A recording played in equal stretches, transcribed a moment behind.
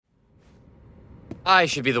I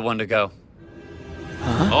should be the one to go.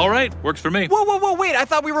 Huh? All right, works for me. Whoa, wait, I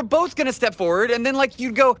thought we were both gonna step forward and then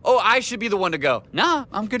you'd go, oh, I should be the one to go. Nah,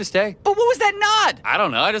 I'm gonna stay. But what was that nod? I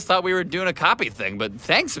don't know, I just thought we were doing a copy thing, but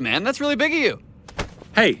thanks, man, that's really big of you.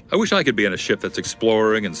 Hey, I wish I could be on a ship that's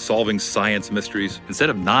exploring and solving science mysteries instead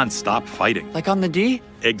of non-stop fighting. Like on the D?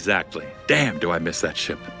 Exactly. Damn, do I miss that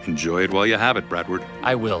ship. Enjoy it while you have it, Bradward.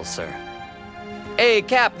 I will, sir. Hey,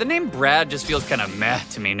 Cap, the name Brad just feels kind of meh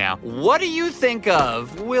to me now. What do you think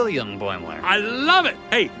of William Boimler? I love it!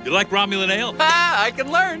 Hey, you like Romulan ale? Ah, I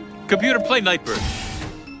can learn. Computer, play Nightbird.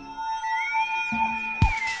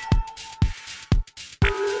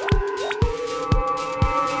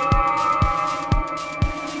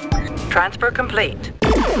 Transfer complete.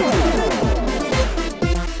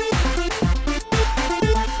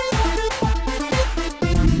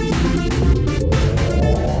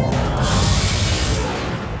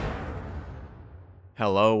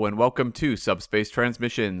 Hello and welcome to Subspace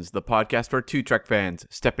Transmissions, the podcast where two Trek fans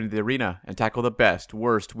step into the arena and tackle the best,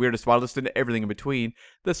 worst, weirdest, wildest, and everything in between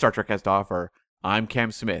that Star Trek has to offer. I'm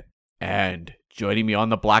Cam Smith, and joining me on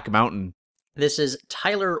the Black Mountain, this is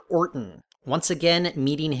Tyler Orton, once again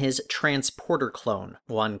meeting his transporter clone,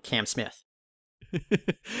 one Cam Smith.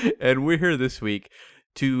 And we're here this week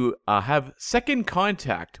to have second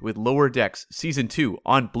contact with Lower Decks Season 2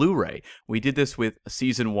 on Blu-ray. We did this with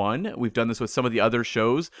Season 1. We've done this with some of the other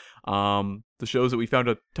shows. The shows that we found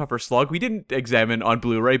a tougher slog. We didn't examine on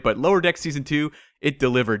Blu-ray, but Lower Decks Season 2, it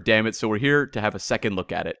delivered, damn it. So we're here to have a second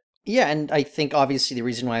look at it. Yeah, and I think obviously the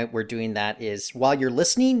reason why we're doing that is while you're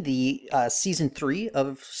listening, the Season 3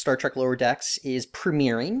 of Star Trek Lower Decks is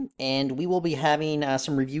premiering, and we will be having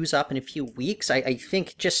some reviews up in a few weeks. I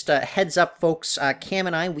think just heads up, folks, Cam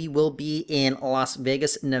and I, we will be in Las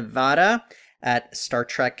Vegas, Nevada at Star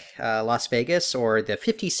Trek Las Vegas, or the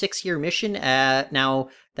 56-year mission, now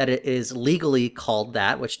that it is legally called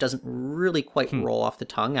that, which doesn't really quite roll off the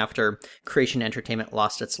tongue after Creation Entertainment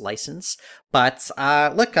lost its license. But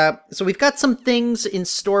look, so we've got some things in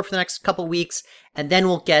store for the next couple weeks, and then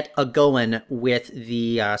we'll get going with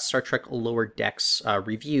the Star Trek Lower Decks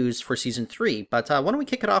reviews for Season 3. But why don't we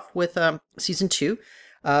kick it off with Season 2?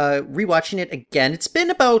 Rewatching it again. It's been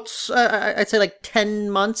about, I'd say 10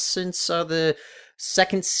 months since the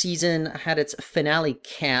second season had its finale,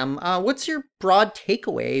 Cam. What's your broad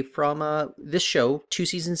takeaway from this show 2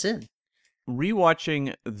 seasons in?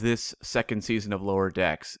 Rewatching this second season of Lower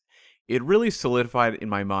Decks, it really solidified in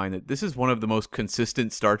my mind that this is one of the most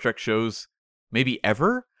consistent Star Trek shows maybe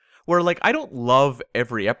ever, where I don't love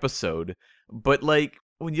every episode, but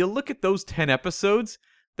when you look at those 10 episodes,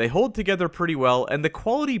 they hold together pretty well, and the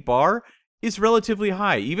quality bar is relatively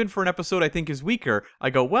high. Even for an episode I think is weaker, I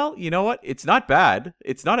go, well, you know what? It's not bad.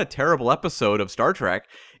 It's not a terrible episode of Star Trek.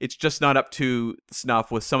 It's just not up to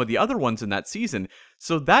snuff with some of the other ones in that season.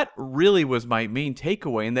 So that really was my main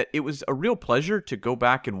takeaway, and that it was a real pleasure to go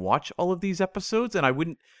back and watch all of these episodes. And I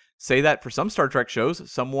wouldn't say that for some Star Trek shows.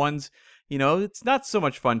 Some ones, it's not so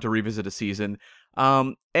much fun to revisit a season.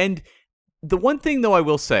 And the one thing, though, I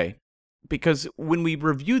will say, because when we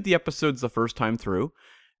reviewed the episodes the first time through,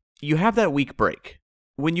 you have that week break.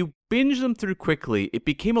 When you binge them through quickly, it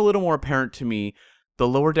became a little more apparent to me the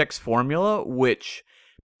Lower Decks formula, which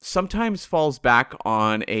sometimes falls back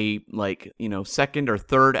on a second or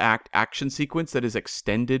third act action sequence that is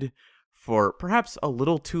extended for perhaps a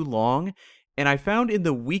little too long. And I found in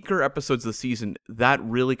the weaker episodes of the season, that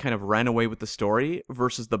really kind of ran away with the story,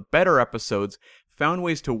 versus the better episodes found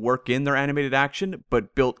ways to work in their animated action,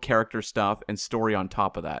 but built character stuff and story on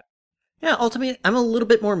top of that. Yeah, ultimately, I'm a little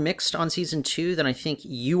bit more mixed on Season 2 than I think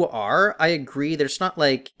you are. I agree, there's not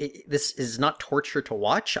this is not torture to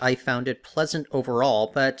watch. I found it pleasant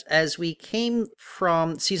overall, but as we came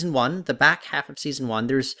from Season 1, the back half of Season 1,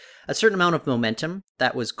 there's a certain amount of momentum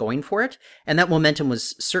that was going for it, and that momentum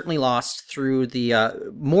was certainly lost through the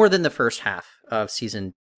more than the first half of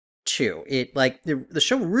Season 2. It, the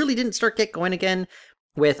show really didn't start get going again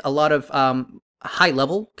with a lot of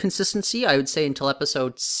high-level consistency, I would say, until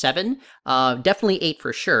episode 7. Definitely 8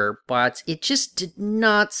 for sure, but it just did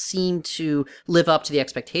not seem to live up to the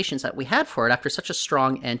expectations that we had for it after such a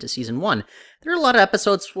strong end to Season 1. There are a lot of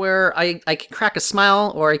episodes where I could crack a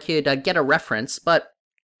smile or I could get a reference, but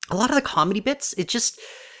a lot of the comedy bits,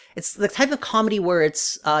 it's the type of comedy where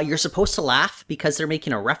it's you're supposed to laugh because they're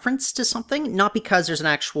making a reference to something, not because there's an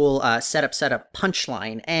actual setup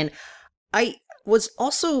punchline. And I was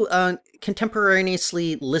also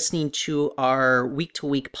contemporaneously listening to our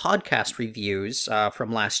week-to-week podcast reviews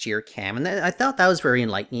from last year, Cam, and I thought that was very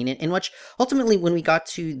enlightening, in which ultimately when we got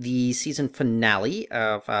to the season finale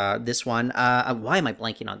of this one, why am I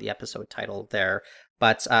blanking on the episode title there?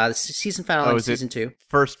 But the season finale of season 2.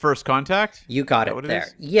 First Contact? You got it there.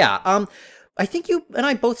 Yeah. I think you and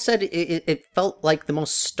I both said it felt like the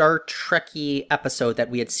most Star Trek-y episode that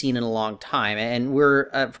we had seen in a long time. And we're,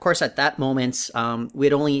 of course, at that moment, we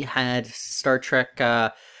had only had Star Trek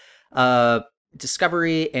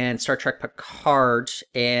Discovery and Star Trek Picard,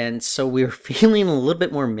 and so we were feeling a little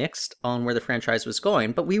bit more mixed on where the franchise was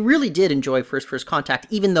going. But we really did enjoy First Contact,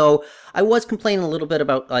 even though I was complaining a little bit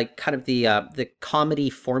about like kind of the comedy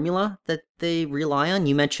formula that they rely on.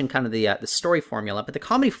 You mentioned kind of the story formula, but the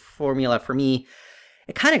comedy formula for me,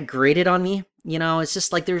 it kind of grated on me. You know, it's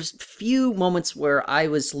just like there's few moments where I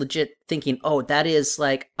was legit thinking, oh, that is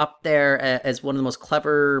like up there as one of the most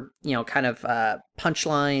clever, you know, kind of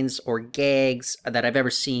punchlines or gags that I've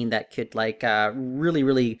ever seen that could like really,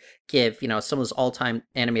 really give, you know, some of those all-time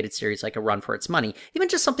animated series like a run for its money. Even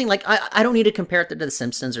just something like, I don't need to compare it to The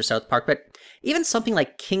Simpsons or South Park, but even something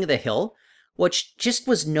like King of the Hill, which just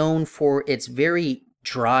was known for its very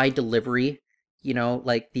dry delivery. You know,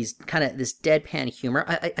 like this deadpan humor.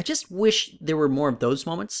 I just wish there were more of those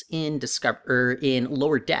moments in in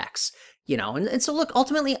Lower Decks, you know. And so look,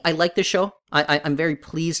 ultimately, I like the show. I'm very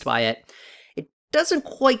pleased by it. It doesn't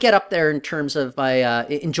quite get up there in terms of my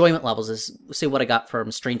enjoyment levels as, say, what I got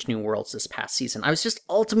from Strange New Worlds this past season. I was just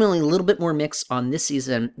ultimately a little bit more mixed on this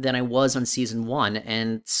season than I was on season 1.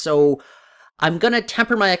 And so I'm going to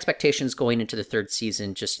temper my expectations going into the third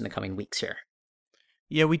season just in the coming weeks here.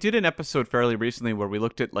 Yeah, we did an episode fairly recently where we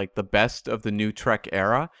looked at like the best of the new Trek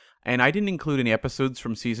era, and I didn't include any episodes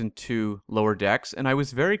from season 2 Lower Decks, and I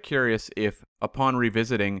was very curious if upon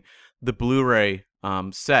revisiting the Blu-ray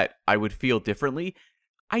set, I would feel differently.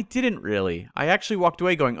 I didn't really. I actually walked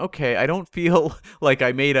away going, okay, I don't feel like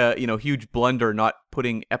I made a, huge blunder not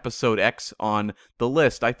putting episode X on the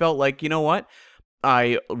list. I felt like, you know what?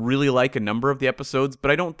 I really like a number of the episodes,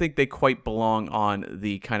 but I don't think they quite belong on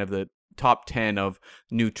the kind of the top 10 of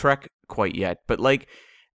new Trek quite yet. But like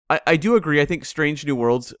I do agree. I think Strange New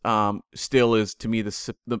Worlds still is to me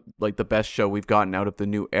the best show we've gotten out of the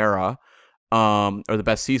new era, or the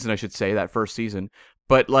best season I should say, that first season.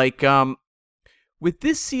 But like with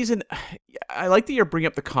this season, I like that you're bringing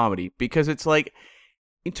up the comedy, because it's like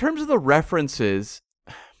in terms of the references,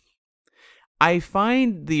 I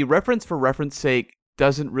find the reference for reference sake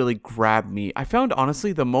doesn't really grab me. I found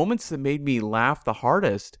honestly the moments that made me laugh the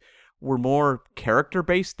hardest were more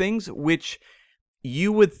character-based things, which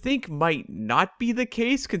you would think might not be the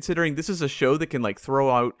case, considering this is a show that can like throw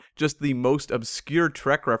out just the most obscure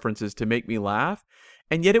Trek references to make me laugh.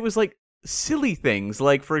 And yet it was like silly things.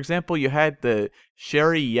 Like, for example, you had the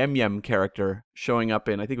Sherry Yem Yem character showing up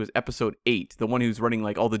in, I think it was episode 8, the one who's running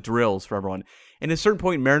like all the drills for everyone. And at a certain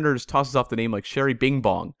point, Mariner just tosses off the name like Sherry Bing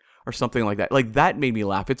Bong or something like that. Like, that made me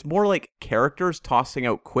laugh. It's more like characters tossing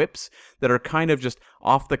out quips that are kind of just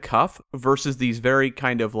off the cuff versus these very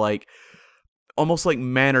kind of like almost like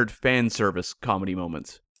mannered fan service comedy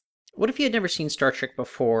moments. What if you had never seen Star Trek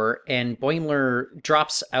before and Boimler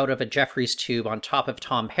drops out of a Jeffries tube on top of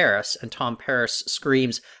Tom Paris and Tom Paris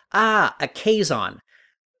screams, "Ah, a Kazon."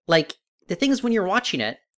 Like, the thing is, when you're watching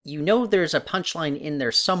it, you know there's a punchline in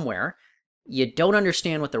there somewhere. You don't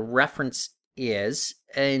understand what the reference is,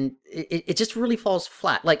 and it just really falls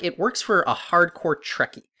flat. Like, it works for a hardcore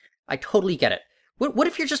Trekkie. I totally get it. What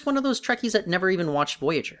if you're just one of those Trekkies that never even watched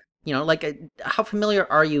Voyager? You know, like, how familiar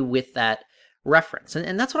are you with that reference?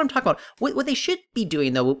 And that's what I'm talking about. What they should be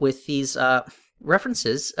doing, though, with these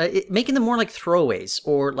references, making them more like throwaways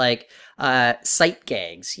or like sight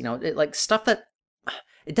gags, you know, like stuff that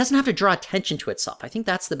it doesn't have to draw attention to itself. I think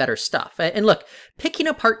that's the better stuff. And look, picking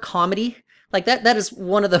apart comedy, like that is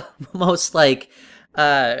one of the most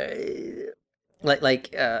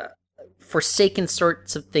forsaken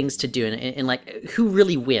sorts of things to do, and like who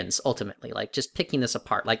really wins ultimately, like just picking this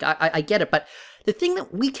apart. Like I get it, but the thing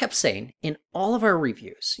that we kept saying in all of our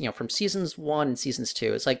reviews, you know, from seasons 1 and seasons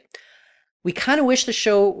 2, is like we kind of wish the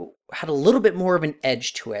show had a little bit more of an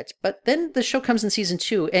edge to it. But then the show comes in season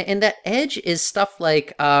 2, and that edge is stuff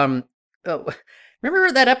like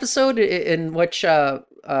remember that episode in which I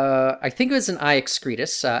think it was in I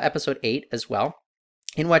Excretus, episode 8 as well,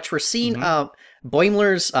 in which we're seeing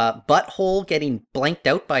Boimler's butthole getting blanked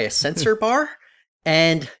out by a sensor bar.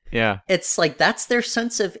 And yeah, it's like, that's their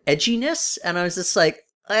sense of edginess. And I was just like,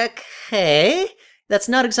 okay, that's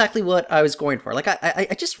not exactly what I was going for. Like,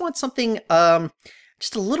 I just want something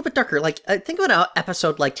just a little bit darker. Like, think about an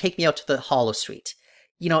episode like Take Me Out to the Holosuite.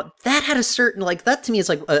 You know, that had a certain, like, that to me is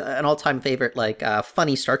like an all-time favorite, like,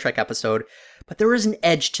 funny Star Trek episode. But there was an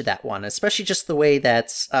edge to that one, especially just the way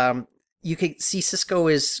that's, you could see Cisco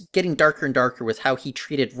is getting darker and darker with how he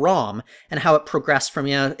treated Rom and how it progressed from,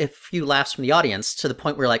 a few laughs from the audience to the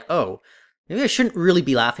point where like, oh, maybe I shouldn't really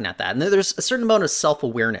be laughing at that. And there's a certain amount of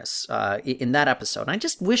self-awareness in that episode. And I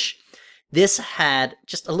just wish this had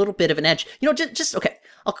just a little bit of an edge. Okay,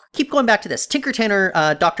 I'll keep going back to this. Tinker Tailor,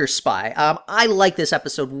 Dr. Spy. I like this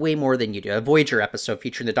episode way more than you do. A Voyager episode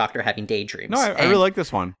featuring the Doctor having daydreams. No, I really like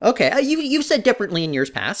this one. Okay, you've said differently in years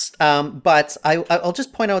past, but I'll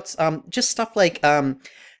just point out just stuff like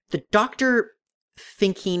the Doctor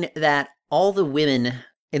thinking that all the women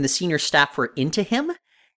in the senior staff were into him,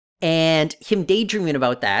 and him daydreaming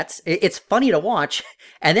about that. It's funny to watch,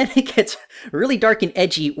 and then it gets really dark and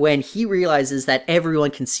edgy when he realizes that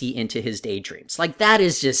everyone can see into his daydreams. Like, that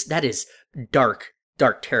is dark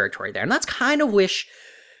territory there. And that's kind of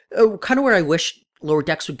where I wish Lower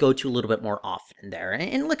Decks would go to a little bit more often there.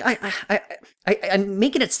 And look, I'm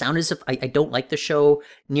making it sound as if I don't like the show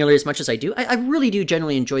nearly as much as I do. I really do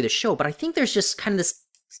generally enjoy the show, but I think there's just kind of this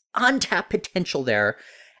untapped potential there.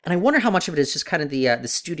 And I wonder how much of it is just kind of the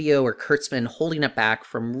studio or Kurtzman holding it back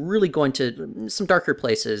from really going to some darker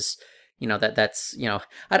places.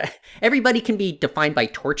 Everybody can be defined by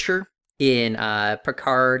torture in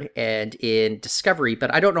Picard and in Discovery,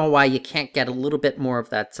 but I don't know why you can't get a little bit more of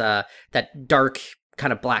that dark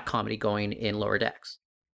kind of black comedy going in Lower Decks.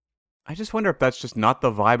 I just wonder if that's just not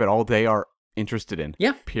the vibe at all they are interested in.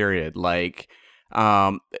 Yeah. Period.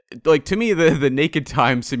 To me, the Naked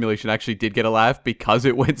Time simulation actually did get a laugh because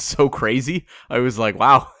it went so crazy. I was like,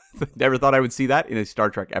 wow, never thought I would see that in a Star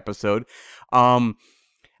Trek episode. What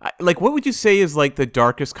would you say is like the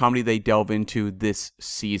darkest comedy they delve into this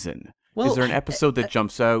season? Well, is there an episode that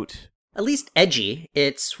jumps out? At least edgy.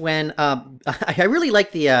 It's when I really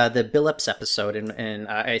like the Billups episode, and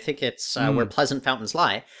I think it's Where Pleasant Fountains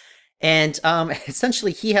Lie. And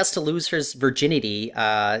essentially, he has to lose his virginity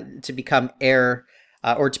to become heir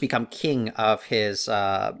or to become king of his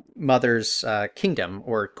mother's kingdom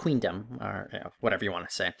or queendom, or whatever you want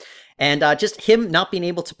to say. And just him not being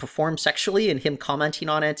able to perform sexually and him commenting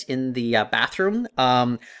on it in the bathroom.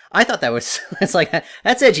 I thought that was, it's like,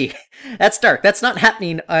 that's edgy. That's dark. That's not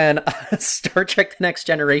happening on Star Trek The Next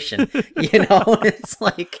Generation. It's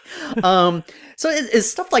like, so it's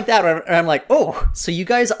stuff like that where I'm like, oh, so you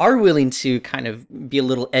guys are willing to kind of be a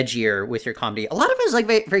little edgier with your comedy. A lot of it is like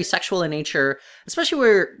very, very sexual in nature, especially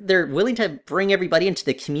where they're willing to bring everybody into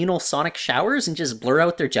the communal sonic showers and just blur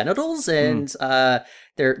out their genitals and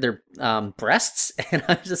their breasts. And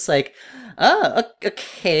I'm just like,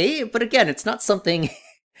 okay. But again, it's not something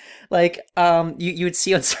like you would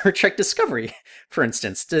see on Star Trek Discovery, for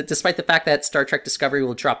instance. Despite the fact that Star Trek Discovery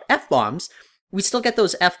will drop F-bombs, we still get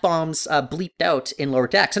those F-bombs bleeped out in Lower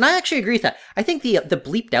Decks. And I actually agree with that. I think the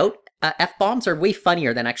bleeped out F-bombs are way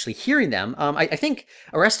funnier than actually hearing them. I think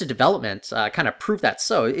Arrested Development kind of proved that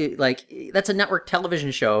so. That's a network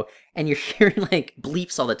television show, and you're hearing like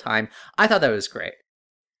bleeps all the time. I thought that was great.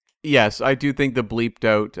 Yes, I do think the bleeped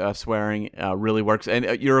out swearing really works.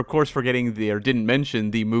 And you're, of course, forgetting didn't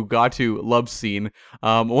mention the Mugatu love scene.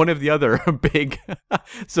 One of the other big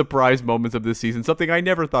surprise moments of this season. Something I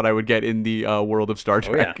never thought I would get in the world of Star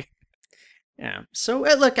Trek. Oh, yeah. So,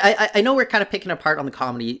 look, I know we're kind of picking apart on the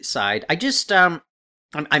comedy side. I just, I'm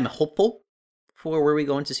hopeful for where we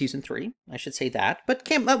go into season 3. I should say that. But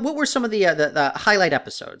Cam, what were some of the highlight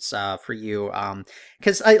episodes for you?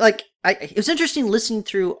 Because it was interesting listening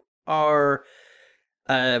through our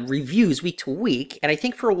reviews week to week, and I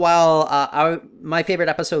think for a while, my favorite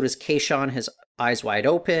episode is Kayshawn, His Eyes Wide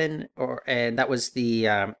Open, and that was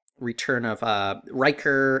the return of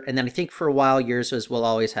Riker, and then I think for a while yours was We'll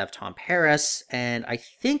Always Have Tom Paris, and I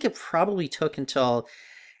think it probably took until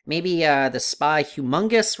maybe the Spy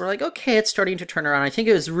Humongous. We're like, okay, it's starting to turn around. I think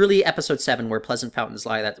it was really episode 7 Where Pleasant Fountains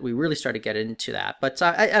Lie that we really started getting into that. But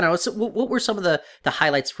I don't know. So what were some of the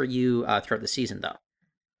highlights for you throughout the season, though?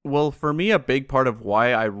 Well, for me, a big part of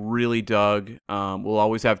why I really dug We'll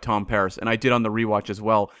Always Have Tom Paris, and I did on the rewatch as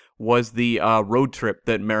well, was the road trip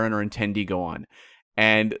that Mariner and Tendi go on.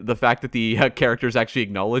 And the fact that the characters actually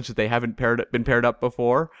acknowledge that they haven't been paired up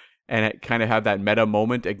before, and kind of have that meta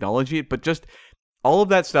moment acknowledging it. But just all of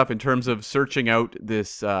that stuff in terms of searching out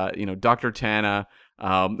this, Dr. Tana,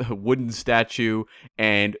 wooden statue,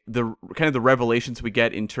 and the kind of the revelations we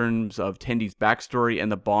get in terms of Tendi's backstory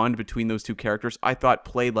and the bond between those two characters, I thought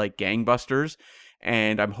played like gangbusters.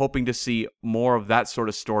 And I'm hoping to see more of that sort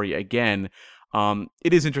of story again.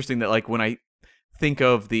 It is interesting that, like, when I think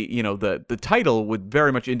of the title would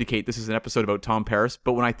very much indicate this is an episode about Tom Paris,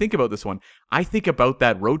 but when I think about this one, I think about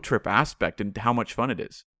that road trip aspect and how much fun it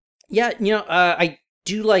is. Yeah,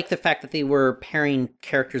 do like the fact that they were pairing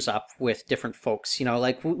characters up with different folks. You know,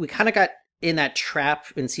 like we kind of got in that trap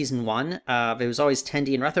in season 1. It was always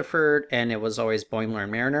Tendi and Rutherford, and it was always Boimler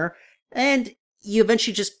and Mariner. And you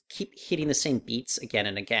eventually just keep hitting the same beats again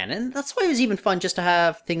and again. And that's why it was even fun just to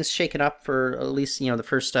have things shaken up for at least, the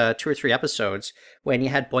first 2 or 3 episodes when you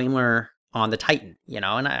had Boimler on the Titan,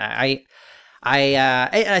 And I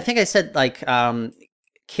think I said, like,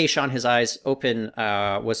 Keishon, His Eyes Open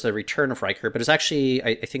was the return of Riker, but it's actually,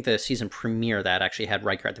 I think the season premiere that actually had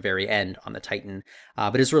Riker at the very end on the Titan.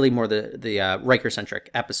 But it's really more the Riker-centric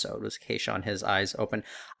episode was Keishon, His Eyes Open.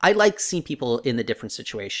 I like seeing people in the different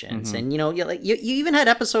situations. And, you even had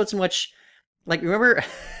episodes in which, like, remember,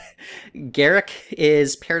 Garak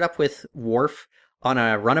is paired up with Worf on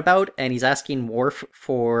a runabout, and he's asking Worf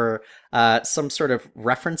for some sort of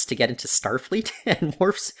reference to get into Starfleet, and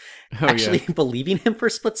Worf's actually believing him for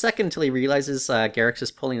a split second until he realizes Garak's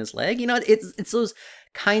just pulling his leg. It's those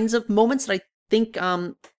kinds of moments that I think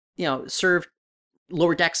served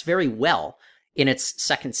Lower Decks very well in its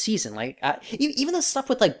second season. Like even the stuff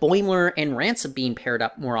with like Boimler and Ransom being paired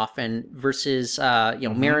up more often versus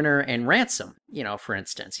Mariner and Ransom, for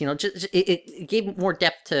instance, just it gave more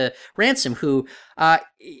depth to Ransom, who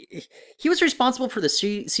he was responsible for the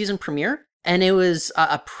season premiere, and it was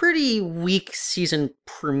a pretty weak season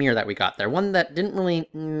premiere that we got there. One that didn't really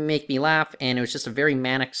make me laugh, and it was just a very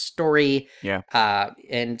manic story. Yeah.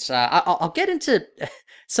 I'll get into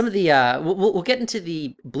some of the we'll get into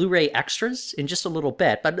the Blu-ray extras in just a little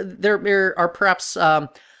bit, but there are perhaps some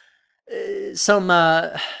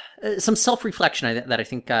self-reflection that I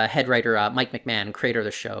think head writer Mike McMahon, creator of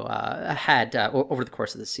the show, had over the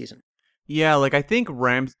course of this season. Yeah, like I think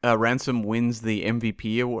Ransom wins the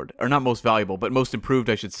MVP award, or not most valuable, but most improved,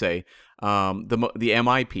 I should say, the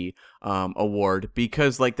MIP award,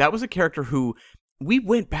 because like that was a character who we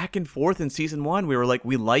went back and forth in season 1. We were like,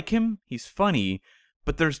 we like him, he's funny,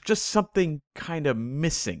 but there's just something kind of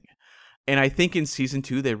missing. And I think in season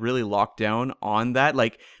 2, they really locked down on that.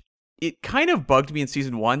 Like, it kind of bugged me in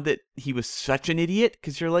season 1 that he was such an idiot,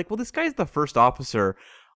 because you're like, well, this guy's the first officer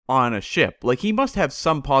on a ship. Like, he must have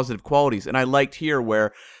some positive qualities. And I liked here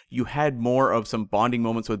where you had more of some bonding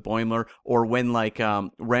moments with Boimler, or when like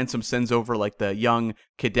Ransom sends over like the young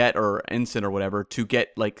cadet or ensign or whatever to get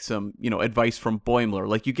like some advice from Boimler.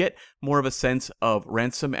 Like, you get more of a sense of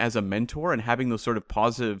Ransom as a mentor and having those sort of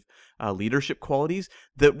positive leadership qualities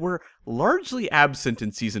that were largely absent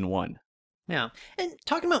in season 1. Yeah, and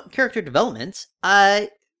talking about character development, the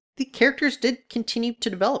characters did continue to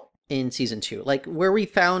develop in season 2. Like, where we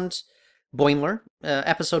found Boimler,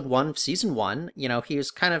 episode 1 of season 1, he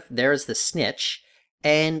was kind of there as the snitch,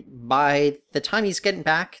 and by the time he's getting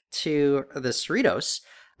back to the Cerritos,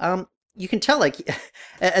 you can tell, like,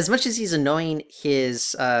 as much as he's annoying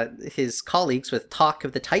his colleagues with talk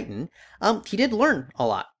of the Titan, he did learn a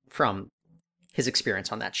lot from his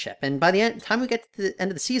experience on that ship. And by the time we get to the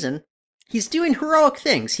end of the season, he's doing heroic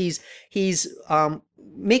things. He's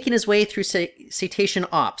making his way through cetacean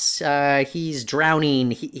ops. He's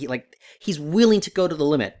drowning. He's willing to go to the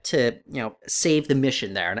limit to save the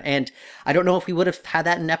mission there. And I don't know if we would have had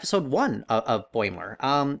that in episode 1 of Boimler.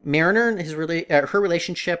 Mariner and her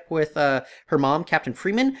relationship with her mom, Captain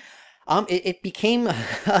Freeman, it became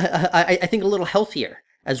I think a little healthier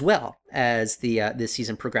as well as this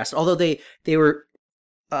season progressed. Although they were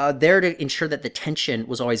there to ensure that the tension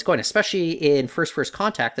was always going, especially in First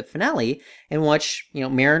Contact, the finale, in which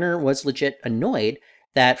Mariner was legit annoyed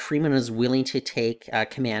that Freeman was willing to take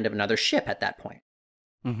command of another ship at that point.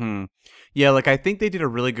 Mm-hmm. Yeah, like I think they did a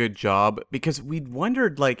really good job, because we'd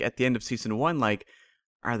wondered, like at the end of season 1, like,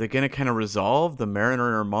 are they going to kind of resolve the Mariner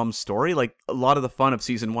and her mom's story? Like, a lot of the fun of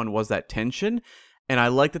season 1 was that tension. And I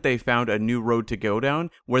like that they found a new road to go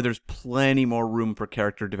down where there's plenty more room for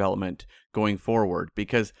character development going forward.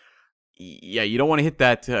 Because, yeah, you don't want to hit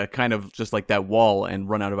that kind of just like that wall and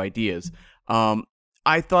run out of ideas.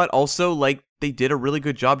 I thought also, like, they did a really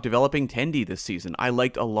good job developing Tendi this season. I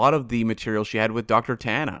liked a lot of the material she had with Dr.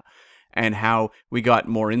 Tana and how we got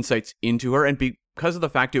more insights into her. And because of the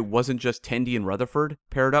fact it wasn't just Tendi and Rutherford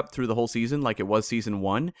paired up through the whole season like it was season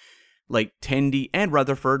 1, like Tendi and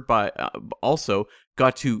Rutherford also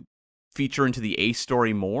got to feature into the A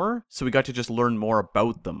story more, so we got to just learn more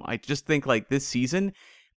about them. I just think like this season,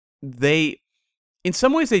 in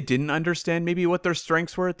some ways they didn't understand maybe what their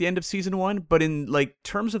strengths were at the end of season 1, but in like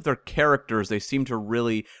terms of their characters, they seemed to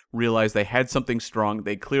really realize they had something strong.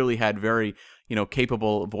 They clearly had very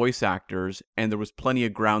capable voice actors, and there was plenty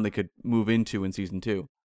of ground they could move into in season 2.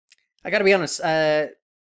 I gotta be honest,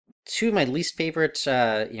 two of my least favorite,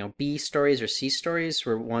 B stories or C stories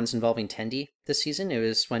were ones involving Tendi this season. It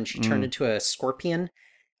was when she turned into a scorpion.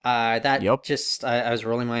 That Yep. just, I was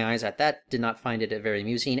rolling my eyes at that. Did not find it very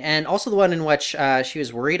amusing. And also the one in which she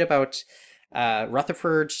was worried about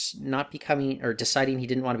Rutherford not becoming or deciding he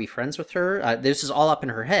didn't want to be friends with her. This is all up in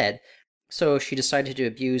her head. So she decided to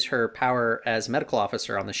abuse her power as medical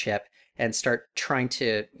officer on the ship and start trying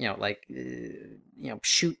to,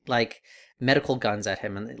 shoot like medical guns at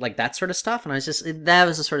him and like that sort of stuff. And that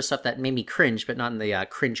was the sort of stuff that made me cringe, but not in the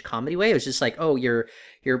cringe comedy way. It was just like, oh, you're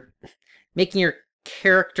making your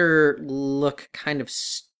character look kind of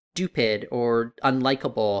stupid or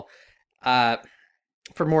unlikable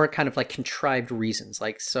for more kind of like contrived reasons.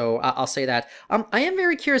 Like, so I'll say that. I am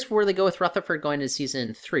very curious where they go with Rutherford going into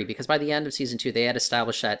season 3, because by the end of season 2, they had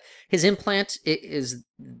established that his implant is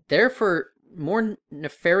there for more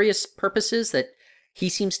nefarious purposes that he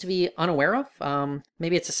seems to be unaware of.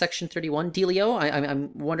 Maybe it's a Section 31 dealio.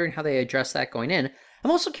 I'm wondering how they address that going in.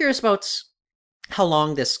 I'm also curious about how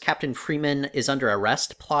long this Captain Freeman is under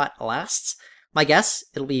arrest plot lasts. My guess,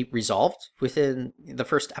 it'll be resolved within the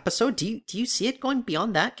first episode. Do you see it going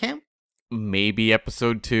beyond that, Cam? Maybe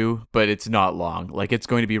episode 2, but it's not long. Like, it's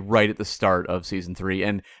going to be right at the start of season 3,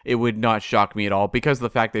 and it would not shock me at all because of the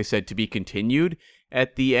fact they said to be continued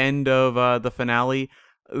at the end of the finale,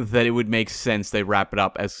 that it would make sense they wrap it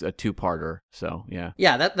up as a 2-parter. So, yeah.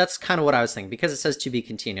 Yeah, that's kind of what I was thinking. Because it says to be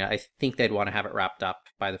continued, I think they'd want to have it wrapped up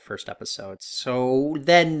by the first episode. So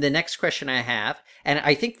then the next question I have, and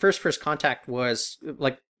I think First Contact was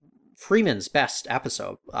like Freeman's best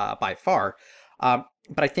episode by far. But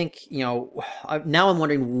I think, now I'm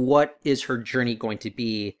wondering, what is her journey going to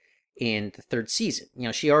be in the 3rd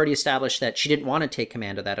season? She already established that she didn't want to take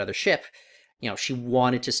command of that other ship. She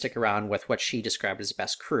wanted to stick around with what she described as the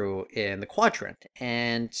best crew in the quadrant.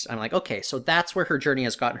 And I'm like, okay, so that's where her journey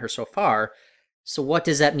has gotten her so far. So what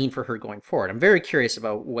does that mean for her going forward? I'm very curious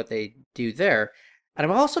about what they do there. And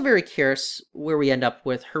I'm also very curious where we end up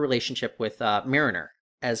with her relationship with Mariner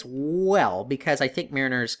as well, because I think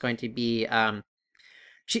Mariner is going to be...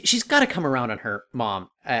 She's got to come around on her mom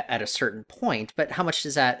at a certain point, but how much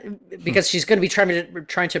does that? Because she's going to be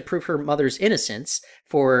trying to prove her mother's innocence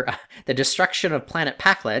for the destruction of planet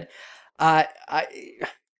Pakled.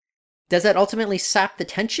 Does that ultimately sap the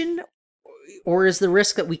tension, or is the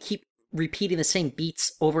risk that we keep repeating the same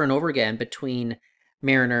beats over and over again between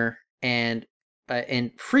Mariner and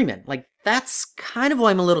Freeman? Like, that's kind of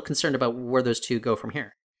why I'm a little concerned about where those two go from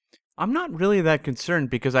here. I'm not really that concerned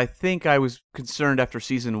because I think I was concerned after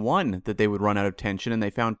season 1 that they would run out of tension, and they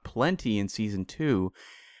found plenty in season 2.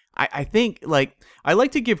 I think, like, I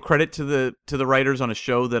like to give credit to the writers on a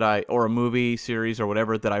show or a movie series or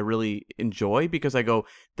whatever that I really enjoy, because I go,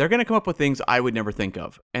 they're going to come up with things I would never think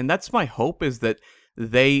of. And that's my hope, is that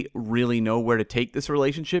they really know where to take this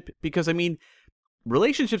relationship, because I mean,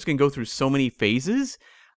 relationships can go through so many phases.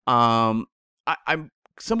 I'm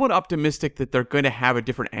somewhat optimistic that they're going to have a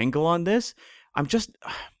different angle on this.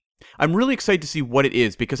 I'm really excited to see what it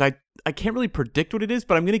is, because I can't really predict what it is,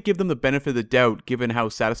 but I'm going to give them the benefit of the doubt given how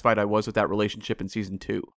satisfied I was with that relationship in season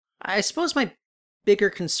 2. I suppose my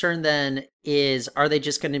bigger concern then is, are they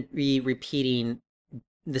just going to be repeating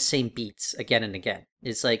the same beats again and again?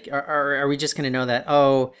 It's like, are we just going to know that,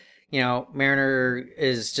 Mariner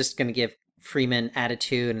is just going to give Freeman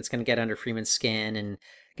attitude and it's going to get under Freeman's skin, and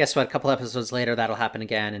guess what? A couple episodes later, that'll happen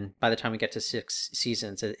again. And by the time we get to 6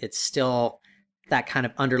 seasons, it's still that kind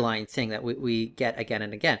of underlying thing that we get again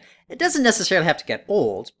and again. It doesn't necessarily have to get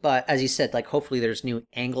old, but as you said, like, hopefully there's new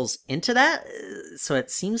angles into that. So it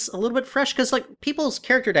seems a little bit fresh, because like people's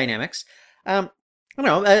character dynamics, I don't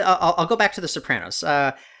know, I'll go back to The Sopranos.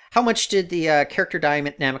 How much did the character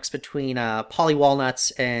dynamics between Paulie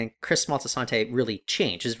Walnuts and Chris Moltisanti really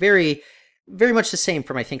change? It's very much the same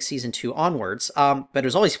from, I think, season 2 onwards. But it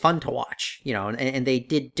was always fun to watch, and they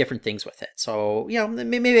did different things with it. So,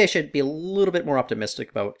 maybe I should be a little bit more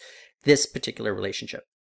optimistic about this particular relationship.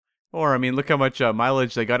 Or, I mean, look how much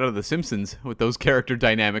mileage they got out of The Simpsons with those character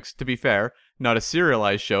dynamics. To be fair, not a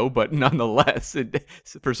serialized show, but nonetheless, it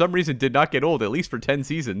for some reason did not get old, at least for 10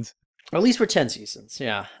 seasons. At least for 10 seasons,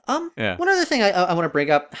 yeah. Yeah. One other thing I want to bring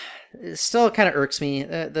up, it still kind of irks me,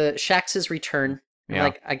 the Shax's return. Yeah.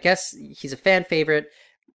 Like, I guess he's a fan favorite.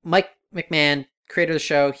 Mike McMahon, creator of the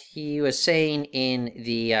show, he was saying in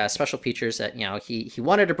the special features that, he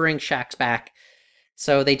wanted to bring Shax back.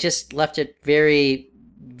 So they just left it very,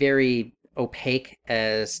 very opaque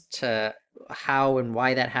as to how and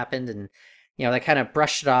why that happened. And, they kind of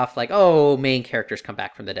brushed it off like, oh, main characters come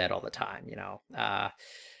back from the dead all the time,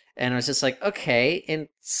 And I was just like, okay, and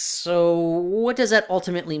so what does that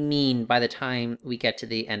ultimately mean by the time we get to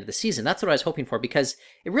the end of the season? That's what I was hoping for, because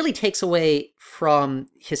it really takes away from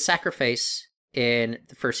his sacrifice in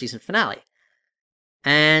the first season finale.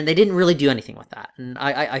 And they didn't really do anything with that. And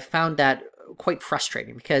I found that quite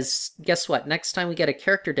frustrating, because guess what? Next time we get a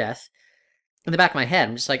character death, in the back of my head,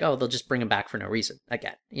 I'm just like, oh, they'll just bring him back for no reason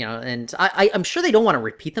again. And I'm sure they don't want to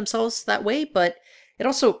repeat themselves that way, but it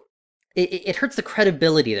also... It hurts the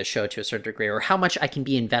credibility of the show to a certain degree, or how much I can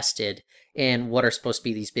be invested in what are supposed to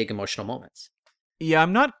be these big emotional moments. Yeah,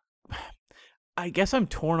 I guess I'm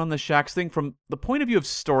torn on the Shaxs thing. From the point of view of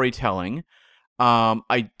storytelling,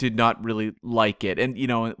 I did not really like it. And,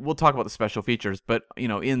 we'll talk about the special features, but,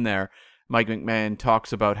 in there, Mike McMahon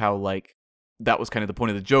talks about how, like, that was kind of the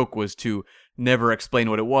point of the joke, was to never explain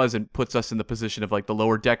what it was, and puts us in the position of, like, the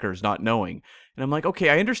lower deckers not knowing. And I'm like, okay,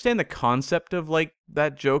 I understand the concept of, like,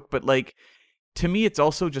 that joke, but, like, to me, it's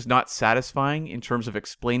also just not satisfying in terms of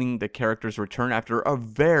explaining the character's return after a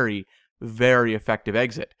very, very effective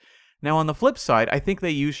exit. Now, on the flip side, I think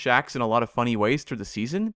they use Shaxs in a lot of funny ways through the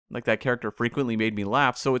season. Like, that character frequently made me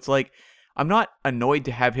laugh, so it's like, I'm not annoyed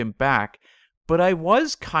to have him back, but I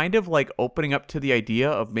was kind of, like, opening up to the idea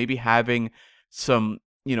of maybe having some,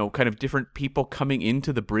 kind of different people coming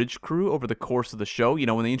into the bridge crew over the course of the show.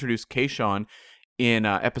 When they introduced Kayshawn in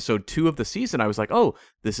episode 2 of the season, I was like, oh,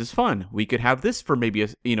 this is fun. We could have this for maybe,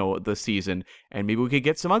 the season, and maybe we could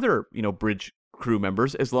get some other, bridge crew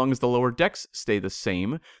members, as long as the lower decks stay the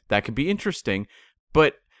same. That could be interesting.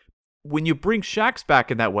 But when you bring Shaxs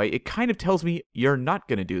back in that way, it kind of tells me you're not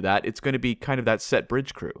going to do that. It's going to be kind of that set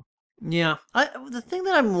bridge crew. Yeah. The thing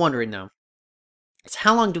that I'm wondering, though, is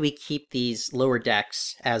how long do we keep these lower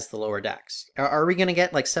decks as the lower decks? Are we going to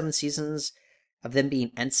get, like, 7 seasons of them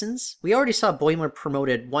being ensigns? We already saw Boimler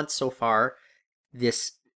promoted once so far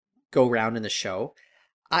this go-round in the show.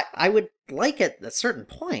 I would like at a certain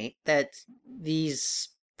point that these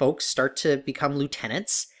folks start to become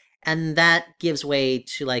lieutenants, and that gives way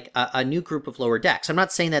to, like, a new group of lower decks. I'm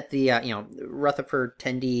not saying that the, Rutherford,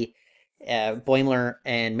 Tendi, Boimler,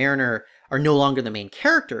 and Mariner are no longer the main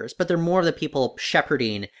characters, but they're more of the people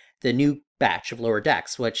shepherding the new batch of lower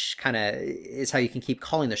decks, which kind of is how you can keep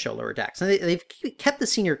calling the show Lower Decks. And they've kept the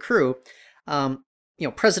senior crew,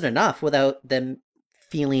 present enough without them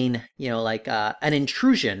feeling, like an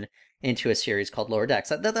intrusion into a series called Lower Decks.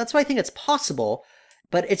 That's why I think it's possible,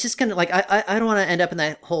 but it's just gonna, like, I don't want to end up in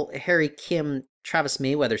that whole Harry Kim, Travis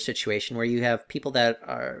Mayweather situation where you have people that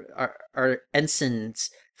are ensigns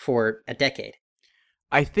for a decade.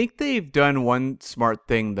 I think they've done one smart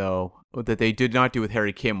thing, though, that they did not do with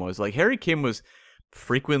Harry Kim. Was, like, Harry Kim was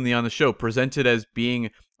frequently on the show presented as being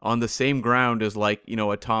on the same ground as, like,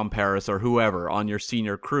 a Tom Paris or whoever on your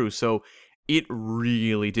senior crew. So it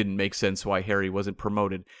really didn't make sense why Harry wasn't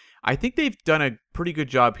promoted. I think they've done a pretty good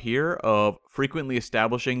job here of frequently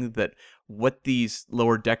establishing that what these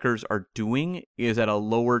lower deckers are doing is at a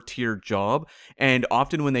lower tier job. And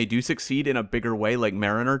often when they do succeed in a bigger way, like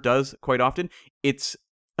Mariner does quite often, it's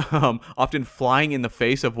often flying in the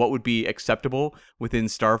face of what would be acceptable within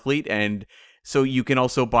Starfleet. And so you can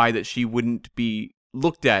also buy that she wouldn't be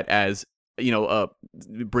looked at as, a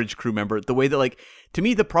bridge crew member. The way that, like, to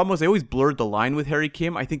me, the problem was they always blurred the line with Harry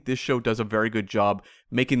Kim. I think this show does a very good job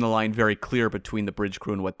making the line very clear between the bridge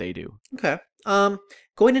crew and what they do. Okay.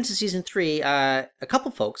 Going into season 3, a couple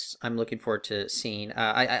folks I'm looking forward to seeing.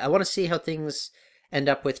 I want to see how things end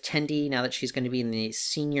up with Tendi now that she's going to be in the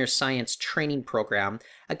senior science training program.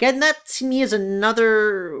 Again, that to me is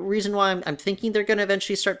another reason why I'm thinking they're going to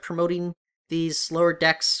eventually start promoting these lower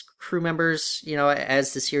decks crew members,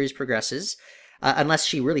 as the series progresses, unless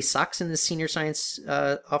she really sucks in the senior science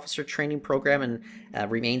officer training program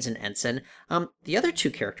and remains an ensign. The other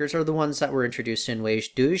 2 characters are the ones that were introduced in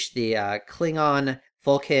Wej Duj, the Klingon,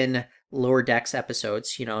 Vulcan, lower decks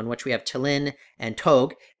episodes, in which we have T'Lyn and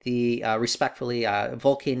Tog, the respectfully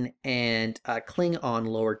Vulcan and Klingon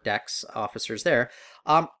lower decks officers there.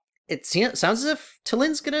 It sounds as if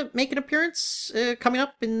T'Lyn's going to make an appearance coming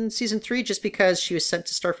up in season 3 just because she was sent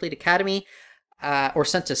to Starfleet Academy, or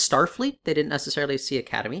sent to Starfleet. They didn't necessarily see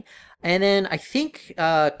Academy. And then I think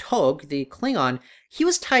Tog, the Klingon, he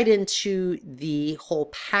was tied into the whole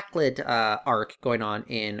Pakled arc going on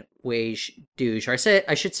in Wej Duj. Or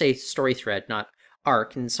I should say story thread, not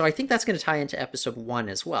arc. And so I think that's going to tie into episode 1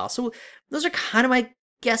 as well. So those are kind of my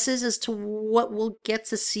guesses as to what we'll get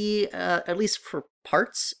to see, at least for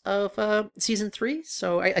parts of season 3.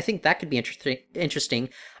 So I think that could be interesting.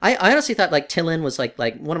 I honestly thought, like, T'Lyn was like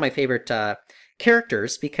one of my favorite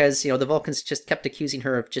characters, because the Vulcans just kept accusing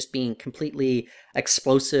her of just being completely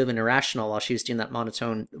explosive and irrational while she was doing that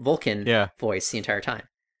monotone Vulcan voice the entire time.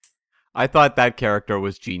 I thought that character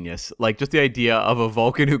was genius. Like, just the idea of a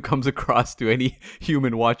Vulcan who comes across to any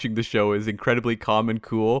human watching the show is incredibly calm and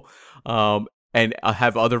cool. And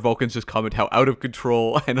have other Vulcans just comment how out of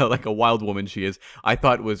control and like a wild woman she is. I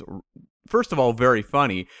thought was, first of all, very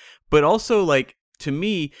funny, but also, like, to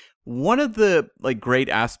me, one of the like great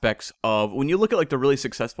aspects of when you look at like the really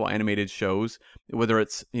successful animated shows, whether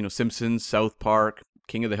it's, you know, Simpsons, South Park,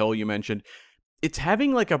 King of the Hill you mentioned, it's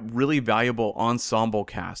having like a really valuable ensemble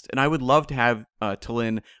cast. And I would love to have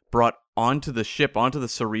T'Lyn brought onto the ship, onto the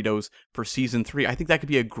Cerritos for season 3. I think that could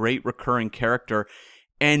be a great recurring character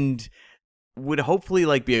and would hopefully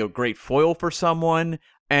like be a great foil for someone.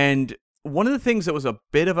 And one of the things that was a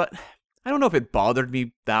bit of a, I don't know if it bothered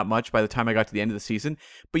me that much by the time I got to the end of the season,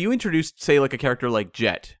 but you introduced, say, like a character like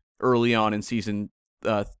Jet early on in season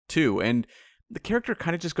 2, and the character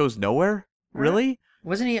kind of just goes nowhere, really.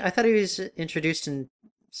 Wasn't he? I thought he was introduced in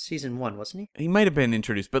season 1, wasn't he? He might have been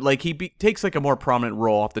introduced, but like he takes like a more prominent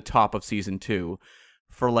role off the top of season 2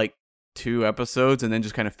 for like 2 episodes, and then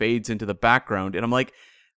just kind of fades into the background. And I'm like,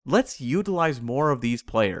 let's utilize more of these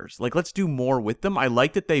players. Like, let's do more with them. I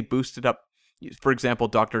like that they boosted up, for example,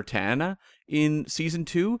 Dr. T'Ana in season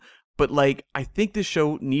 2, but like I think this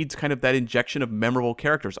show needs kind of that injection of memorable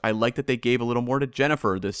characters. I like that they gave a little more to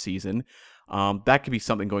Jennifer this season. That could be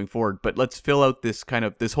something going forward, but let's fill out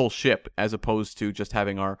this whole ship as opposed to just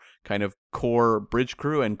having our kind of core bridge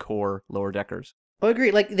crew and core lower deckers. I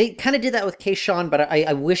agree. Like, they kind of did that with Kayshawn, but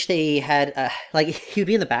I wish they had, like, he would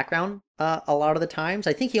be in the background a lot of the times.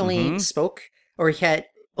 I think he only spoke, or he had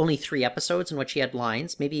only 3 episodes in which he had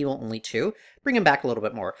lines, maybe only 2. Bring him back a little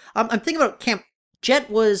bit more. I'm thinking about Camp. Jet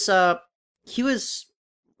was, he was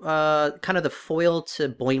kind of the foil to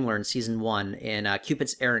Boimler in season 1 in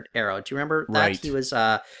Cupid's Errant Arrow. Do you remember that? Right. He was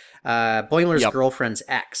Boimler's girlfriend's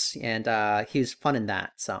ex, and he was fun in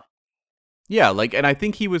that, so. Yeah, like, and I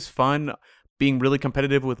think he was fun being really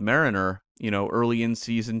competitive with Mariner, you know, early in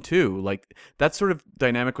season 2. Like, that sort of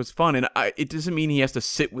dynamic was fun. And it doesn't mean he has to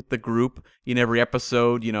sit with the group in every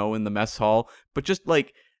episode, you know, in the mess hall, but just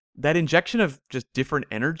like that injection of just different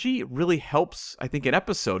energy really helps, I think, an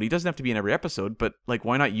episode. He doesn't have to be in every episode, but like,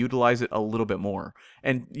 why not utilize it a little bit more?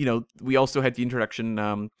 And, you know, we also had the introduction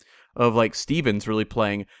of like Stevens really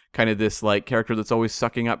playing kind of this like character that's always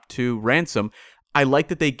sucking up to Ransom. I like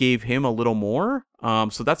that they gave him a little more.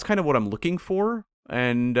 So that's kind of what I'm looking for.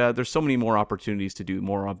 And there's so many more opportunities to do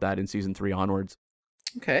more of that in season 3 onwards.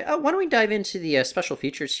 Okay, why don't we dive into the special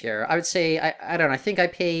features here? I would say, I don't know, I think I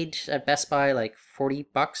paid at Best Buy like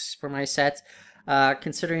 $40 for my set.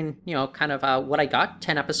 Considering, you know, kind of what I got,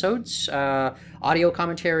 10 episodes, audio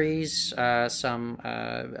commentaries, some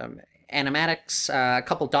animatics, a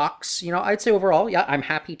couple docs. You know, I'd say overall, yeah, I'm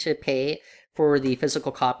happy to pay for the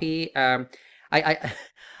physical copy.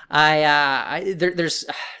 There's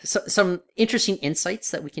some interesting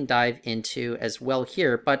insights that we can dive into as well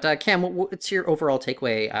here. But Cam, what's your overall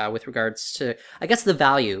takeaway with regards to, I guess, the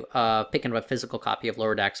value of picking up a physical copy of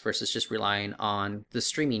Lower Decks versus just relying on the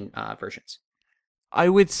streaming versions? I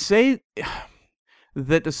would say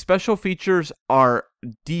that the special features are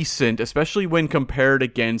decent, especially when compared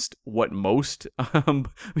against what most,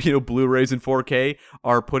 Blu-rays and 4K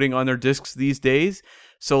are putting on their discs these days.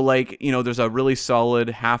 So, like, you know, there's a really solid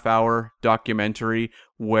half-hour documentary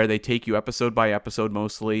where they take you episode by episode,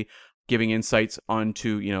 mostly giving insights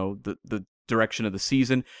onto, you know, the direction of the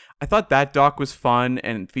season. I thought that doc was fun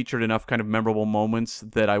and featured enough kind of memorable moments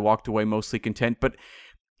that I walked away mostly content. But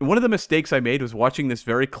one of the mistakes I made was watching this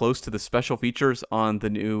very close to the special features on the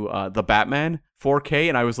new The Batman 4K,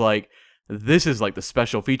 and I was like, this is like the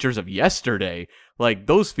special features of yesterday. Like,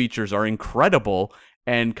 those features are incredible.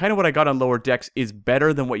 And kind of what I got on Lower Decks is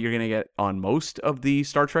better than what you're going to get on most of the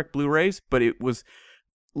Star Trek Blu-rays, but it was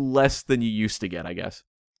less than you used to get, I guess.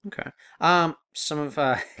 Okay. Some of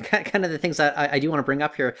kind of the things that I do want to bring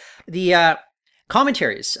up here. The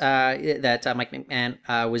commentaries that Mike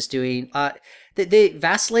McMahon was doing, they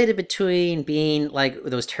vacillated between being like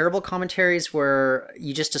those terrible commentaries where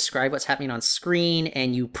you just describe what's happening on screen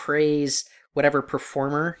and you praise whatever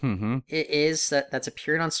performer it is that's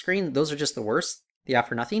appearing on screen. Those are just the worst. The all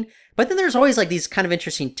for nothing. But then there's always like these kind of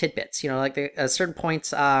interesting tidbits, you know, like at certain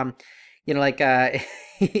points, he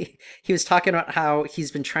was talking about how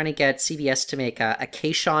he's been trying to get CBS to make a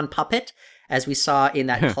Kayshawn puppet, as we saw in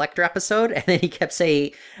that Collector episode. And then he kept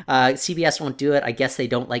saying, CBS won't do it. I guess they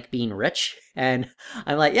don't like being rich. And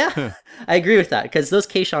I'm like, yeah, I agree with that, because those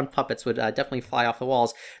Kayshawn puppets would definitely fly off the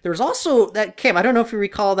walls. There was also that, Cam, I don't know if you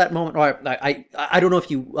recall that moment, or I don't know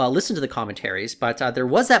if you listened to the commentaries, but there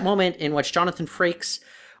was that moment in which Jonathan Frakes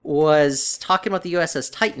was talking about the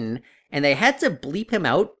USS Titan, and they had to bleep him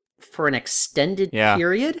out for an extended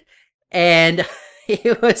period. And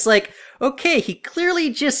it was like, okay, he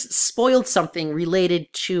clearly just spoiled something related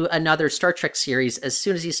to another Star Trek series as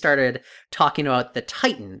soon as he started talking about the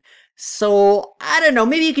Titan. So, I don't know,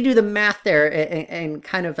 maybe you could do the math there and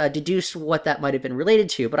kind of deduce what that might have been related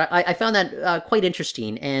to, but I found that quite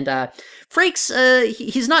interesting. And Frakes,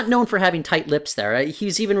 he's not known for having tight lips there. He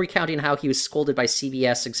was even recounting how he was scolded by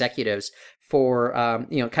CBS executives for,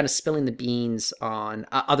 kind of spilling the beans on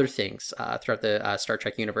other things throughout the Star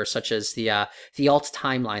Trek universe, such as the alt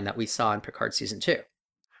timeline that we saw in Picard Season 2.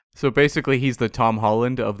 So basically, he's the Tom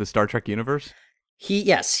Holland of the Star Trek universe?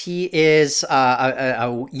 He is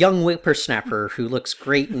a young whippersnapper who looks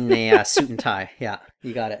great in a suit and tie. Yeah,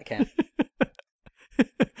 you got it, Cam.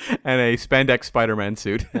 And a spandex Spider-Man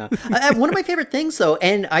suit. Yeah. One of my favorite things, though,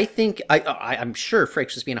 and I think I'm sure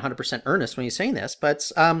Frakes was being 100% earnest when he's saying this,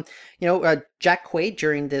 but Jack Quaid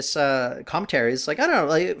during this commentary is like, I don't know,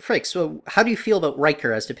 like, Frakes, so how do you feel about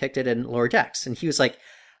Riker as depicted in Lower Decks? And he was like,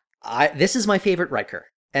 this is my favorite Riker.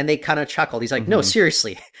 And they kind of chuckled. He's like, no,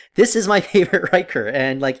 seriously, this is my favorite Riker.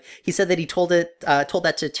 And like, he said that he told that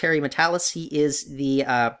to Terry Matalas. He is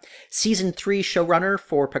the season 3 showrunner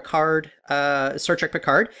for Picard, Star Trek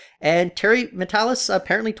Picard. And Terry Matalas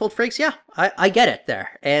apparently told Frakes, yeah, I get it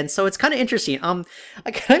there. And so it's kind of interesting. Can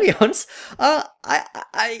I be honest?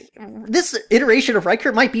 This iteration of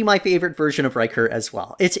Riker might be my favorite version of Riker as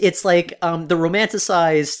well. It's like the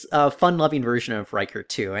romanticized, fun-loving version of Riker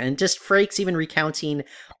too. And just Frakes even recounting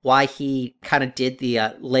why he kind of did the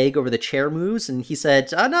leg over the chair moves. And he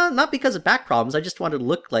said, no, not because of back problems. I just wanted to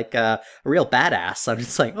look like a real badass. I'm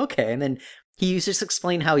just like, okay. And then he just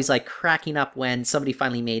explained how he's like cracking up when somebody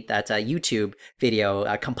finally made that YouTube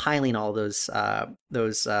video compiling all those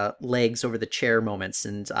legs over the chair moments.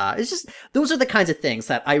 And it's just, those are the kinds of things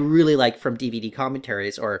that I really like from DVD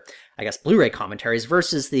commentaries, or I guess Blu-ray commentaries,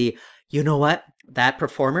 versus the, you know what, that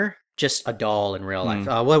performer, just a doll in real life.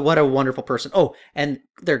 What a wonderful person. Oh, and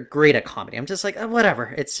they're great at comedy. I'm just like,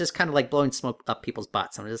 whatever. It's just kind of like blowing smoke up people's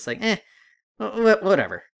butts. I'm just like,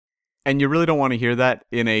 whatever. And you really don't want to hear that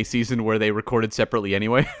in a season where they recorded separately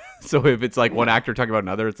anyway. So if it's like one actor talking about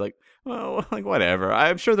another, it's like, well, like whatever.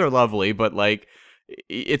 I'm sure they're lovely, but like,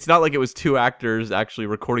 it's not like it was two actors actually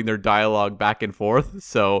recording their dialogue back and forth.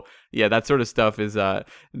 So yeah, that sort of stuff is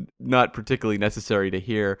not particularly necessary to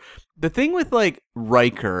hear. The thing with like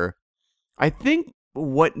Riker, I think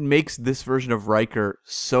what makes this version of Riker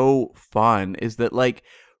so fun is that like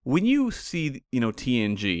when you see,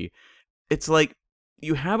 TNG, it's like,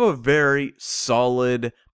 you have a very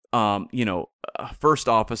solid, first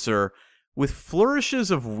officer with flourishes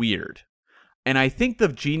of weird. And I think the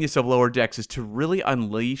genius of Lower Decks is to really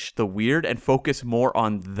unleash the weird and focus more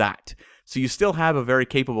on that. So you still have a very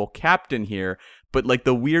capable captain here, but like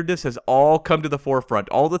the weirdness has all come to the forefront.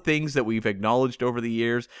 All the things that we've acknowledged over the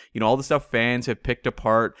years, all the stuff fans have picked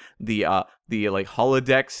apart, the like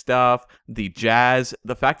holodeck stuff, the jazz,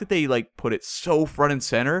 the fact that they like put it so front and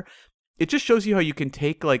center. It just shows you how you can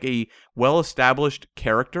take like a well-established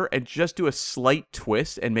character and just do a slight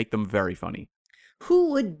twist and make them very funny.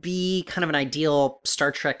 Who would be kind of an ideal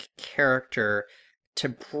Star Trek character to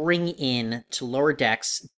bring in to Lower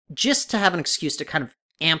Decks just to have an excuse to kind of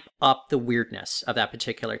amp up the weirdness of that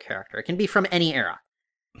particular character? It can be from any era.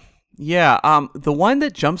 Yeah, the one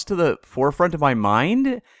that jumps to the forefront of my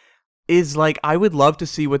mind is like, I would love to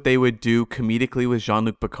see what they would do comedically with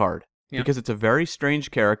Jean-Luc Picard. Yeah. Because it's a very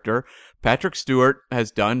strange character. Patrick Stewart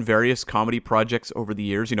has done various comedy projects over the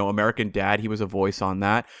years. American Dad, he was a voice on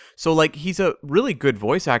that. So, like, he's a really good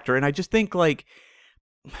voice actor. And I just think, like,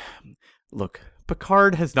 look,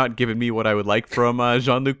 Picard has not given me what I would like from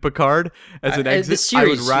Jean-Luc Picard as an exit. Series, I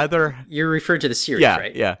would rather... You're referring to the series,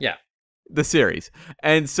 right? Yeah. The series.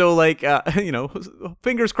 And so, like,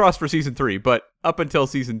 fingers crossed for season 3, but up until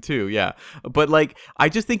season 2, yeah. But, like, I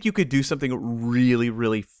just think you could do something really,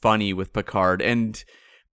 really funny with Picard. And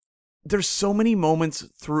there's so many moments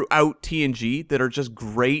throughout TNG that are just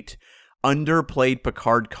great, underplayed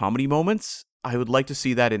Picard comedy moments. I would like to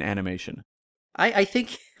see that in animation. I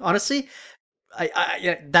think, honestly,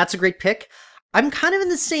 that's a great pick. I'm kind of in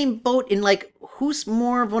the same boat in like, who's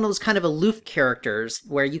more of one of those kind of aloof characters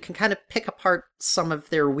where you can kind of pick apart some of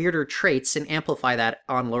their weirder traits and amplify that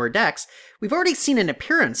on Lower Decks. We've already seen an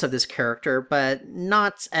appearance of this character, but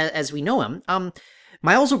not as we know him.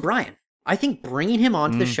 Miles O'Brien. I think bringing him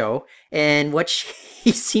onto the show, and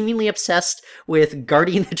he's seemingly obsessed with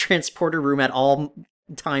guarding the transporter room at all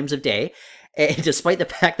times of day, despite the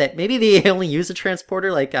fact that maybe they only use a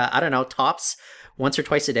transporter like, tops once or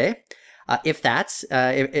twice a day. If that's,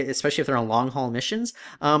 especially if they're on long haul missions,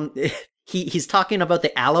 He's talking about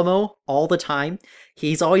the Alamo all the time.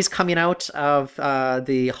 He's always coming out of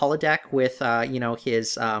the holodeck with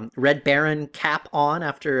his Red Baron cap on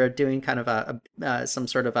after doing kind of some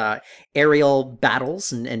sort of aerial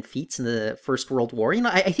battles and feats in the First World War.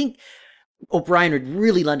 I think O'Brien would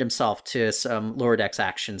really lend himself to some Lower Decks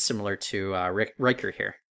action similar to Riker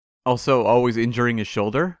here. Also, always injuring his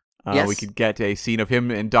shoulder. Yes. We could get a scene of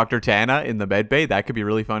him and Dr. Tana in the medbay. That could be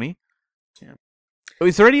really funny. Yeah.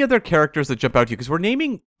 Is there any other characters that jump out to you? Because we're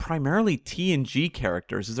naming primarily TNG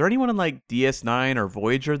characters. Is there anyone in like DS9 or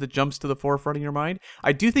Voyager that jumps to the forefront of your mind?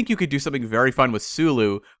 I do think you could do something very fun with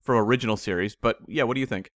Sulu from original series, but yeah, what do you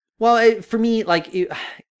think? Well, for me, when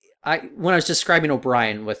I was describing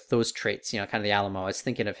O'Brien with those traits, kind of the Alamo, I was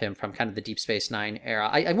thinking of him from kind of the Deep Space Nine era.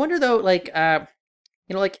 I wonder though,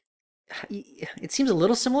 it seems a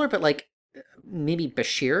little similar, but maybe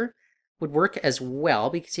Bashir would work as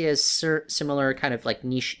well because he has similar kind of like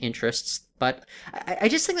niche interests. But I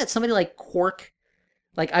just think that somebody like Quark,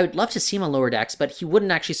 I would love to see him on Lower Decks, but he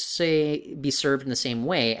wouldn't actually be served in the same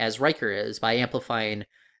way as Riker is by amplifying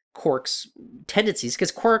Quark's tendencies,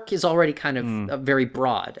 because Quark is already kind of very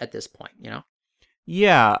broad at this point,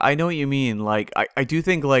 Yeah, I know what you mean. I do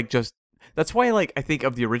think that's why I think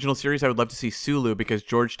of the original series I would love to see Sulu, because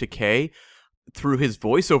George Takei, through his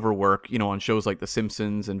voiceover work, on shows like The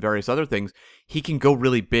Simpsons and various other things, he can go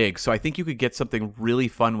really big. So I think you could get something really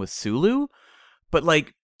fun with Sulu. But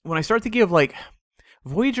when I start thinking of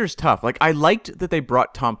Voyager's tough. I liked that they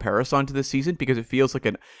brought Tom Paris onto this season because it feels like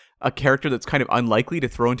a character that's kind of unlikely to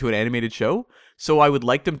throw into an animated show. So I would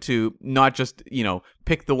like them to not just,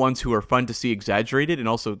 pick the ones who are fun to see exaggerated and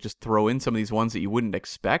also just throw in some of these ones that you wouldn't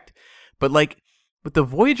expect. But with the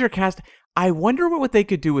Voyager cast, I wonder what they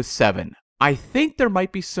could do with Seven. I think there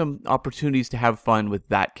might be some opportunities to have fun with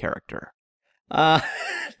that character.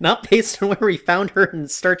 Not based on where we found her in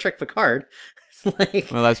Star Trek Picard. Well,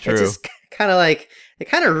 that's true. It's just kind of it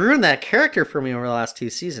kind of ruined that character for me over the last 2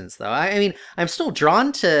 seasons, though. I mean, I'm still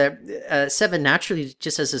drawn to Seven naturally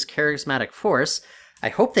just as this charismatic force. I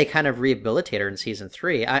hope they kind of rehabilitate her in season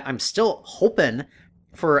 3. I'm still hoping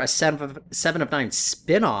for a Seven of Nine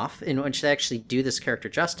spin-off in which they actually do this character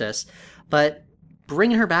justice. But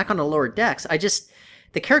bringing her back onto Lower Decks,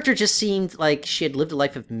 the character just seemed like she had lived a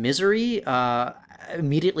life of misery,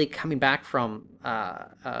 immediately coming back from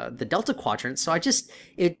the Delta Quadrant. So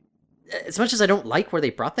as much as I don't like where they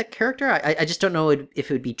brought that character, I just don't know if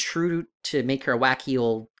it would be true to make her a wacky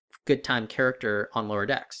old good time character on Lower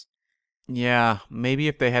Decks. Yeah, maybe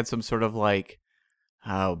if they had some sort of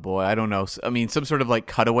oh boy, I don't know. I mean, some sort of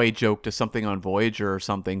cutaway joke to something on Voyager or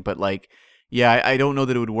something. But yeah, I don't know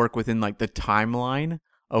that it would work within the timeline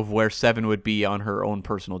of where Seven would be on her own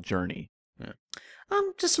personal journey. Yeah.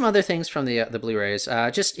 Just some other things from the Blu-rays.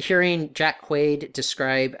 Just hearing Jack Quaid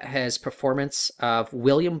describe his performance of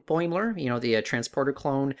William Boimler, the transporter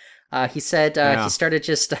clone. He said he started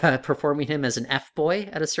just performing him as an F-boy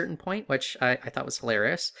at a certain point, which I thought was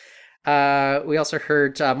hilarious. We also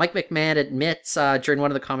heard Mike McMahon admits during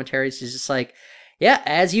one of the commentaries, he's just yeah,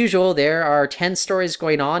 as usual, there are 10 stories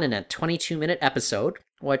going on in a 22-minute episode,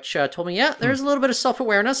 which told me, there's a little bit of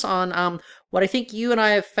self-awareness on what I think you and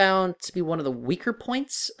I have found to be one of the weaker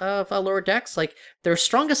points of Lower Decks. Their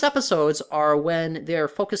strongest episodes are when they're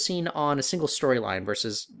focusing on a single storyline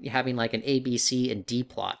versus having an A, B, C, and D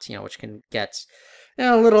plot, which can get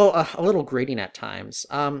a little grating at times.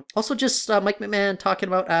 Also, just Mike McMahon talking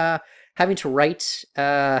about having to write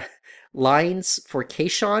lines for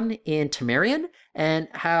Kayshawn in Tamarian, and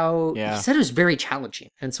how he said it was very challenging.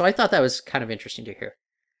 And so I thought that was kind of interesting to hear.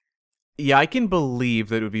 Yeah, I can believe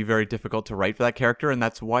that it would be very difficult to write for that character, and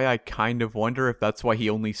that's why I kind of wonder if that's why he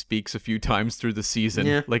only speaks a few times through the season.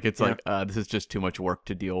 Yeah. This is just too much work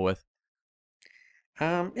to deal with.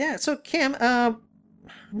 So Cam, I'm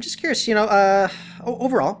just curious,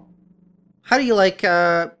 overall, how do you like,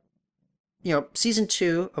 season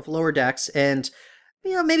 2 of Lower Decks, and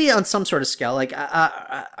maybe on some sort of scale,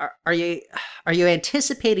 are you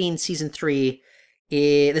anticipating season 3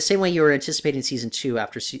 the same way you were anticipating season 2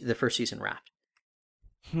 after the first season wrapped?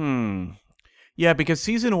 Yeah, because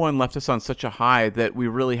season 1 left us on such a high that we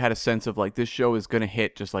really had a sense of this show is going to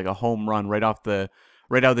hit just a home run right out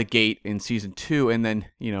of the gate in season 2, and then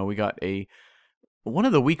we got one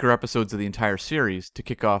of the weaker episodes of the entire series to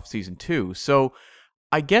kick off season 2. So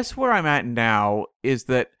I guess where I'm at now is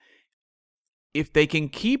that if they can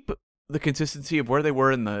keep the consistency of where they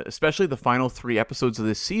were in especially the final 3 episodes of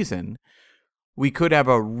this season, we could have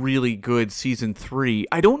a really good season 3.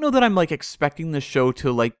 I don't know that I'm expecting the show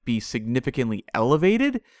to be significantly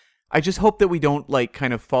elevated. I just hope that we don't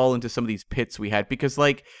kind of fall into some of these pits we had, because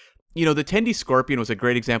the Tendi Scorpion was a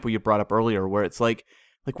great example you brought up earlier, where it's like,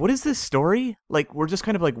 what is this story? Like, we're just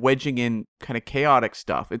kind of like wedging in kind of chaotic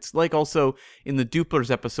stuff. It's like also in the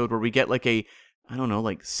Duplers episode where we get like a, I don't know,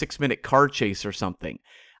 like 6-minute car chase or something.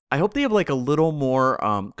 I hope they have like a little more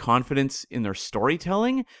confidence in their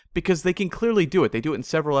storytelling, because they can clearly do it. They do it in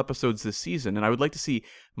several episodes this season, and I would like to see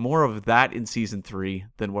more of that in season 3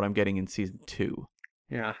 than what I'm getting in season 2.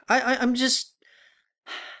 Yeah, I'm just...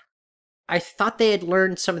 I thought they had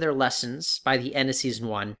learned some of their lessons by the end of season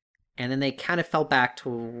 1, and then they kind of fell back to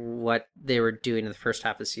what they were doing in the first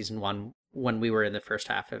half of season 1 when we were in the first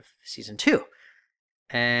half of season 2.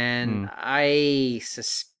 And I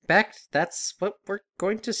suspect that's what we're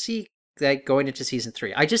going to see going into season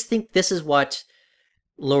 3. I just think this is what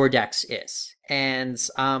Lower Decks is. And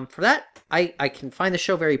for that, I can find the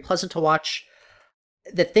show very pleasant to watch.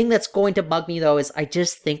 The thing that's going to bug me, though, is I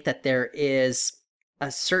just think that there is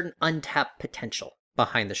a certain untapped potential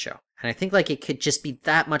behind the show. And I think like it could just be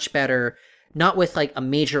that much better, not with like a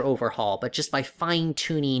major overhaul, but just by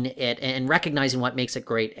fine-tuning it and recognizing what makes it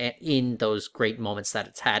great in those great moments that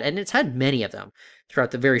it's had. And it's had many of them throughout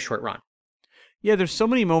the very short run. Yeah, there's so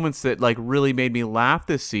many moments that like really made me laugh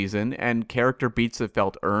this season, and character beats that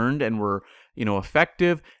felt earned and were,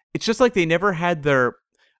 effective. It's just like they never had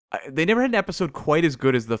an episode quite as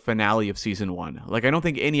good as the finale of season 1. Like, I don't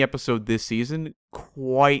think any episode this season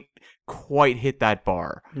quite hit that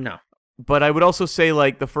bar. No. But I would also say,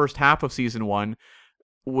 like, the first half of season 1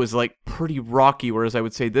 was, like, pretty rocky, whereas I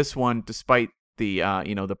would say this one, despite the,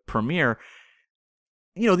 the premiere,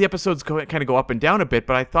 the episodes kind of go up and down a bit,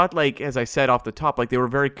 but I thought, like, as I said off the top, like, they were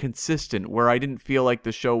very consistent, where I didn't feel like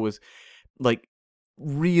the show was, like,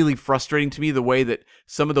 really frustrating to me the way that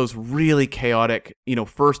some of those really chaotic,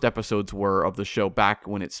 first episodes were of the show back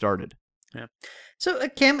when it started. Yeah. So,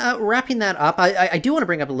 Cam, wrapping that up, I do want to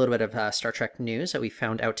bring up a little bit of Star Trek news that we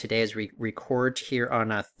found out today as we record here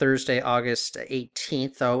on Thursday, August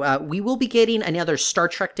 18th. So, we will be getting another Star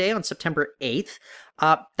Trek Day on September 8th.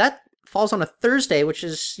 That falls on a Thursday, which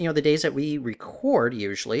is, the days that we record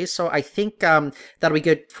usually. So I think that'll be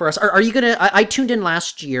good for us. Are you going to... I tuned in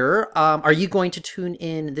last year. Are you going to tune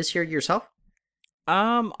in this year yourself?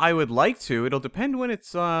 I would like to. It'll depend when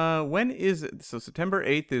it's, when is it? So September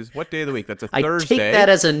 8th is what day of the week? That's a Thursday. I take that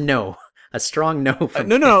as a no. A strong no from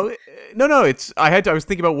No, it's, I was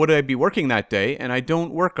thinking about would I be working that day, and I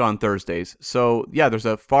don't work on Thursdays. So yeah, there's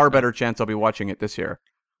a far better chance I'll be watching it this year.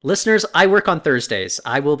 Listeners, I work on Thursdays.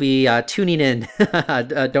 I will be tuning in.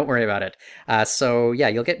 Don't worry about it. So yeah,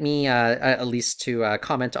 you'll get me at least to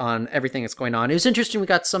comment on everything that's going on. It was interesting. We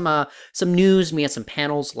got some news. We had some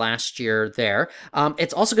panels last year there.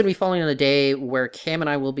 It's also going to be falling on a day where Cam and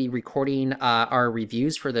I will be recording our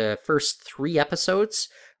reviews for the first 3 episodes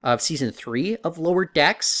of season 3 of Lower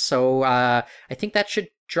Decks. So I think that should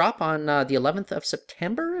drop on the 11th of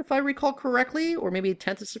September, if I recall correctly, or maybe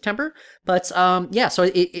 10th of September. But yeah, so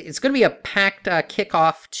it's going to be a packed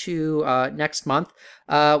kickoff to next month.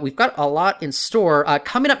 We've got a lot in store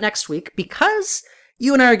coming up next week, because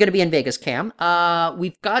you and I are going to be in Vegas, Cam.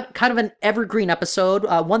 We've got kind of an evergreen episode,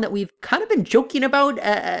 one that we've kind of been joking about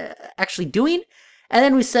actually doing. And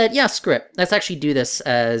then we said, yeah, screw it. Let's actually do this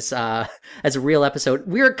as a real episode.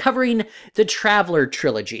 We're covering the Traveler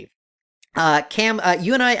trilogy. Cam,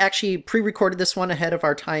 you and I actually pre-recorded this one ahead of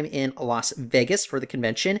our time in Las Vegas for the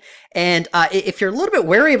convention. And if you're a little bit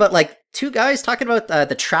wary about like 2 guys talking about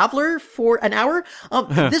the Traveler for an hour,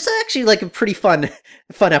 this is actually like a pretty fun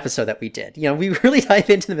episode that we did. We really dive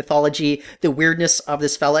into the mythology, the weirdness of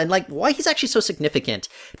this fella, and like why he's actually so significant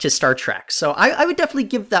to Star Trek. So I would definitely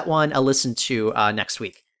give that one a listen to next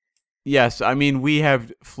week. Yes, I mean, we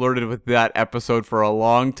have flirted with that episode for a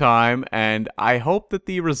long time, and I hope that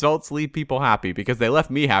the results leave people happy, because they left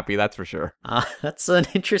me happy, that's for sure. That's an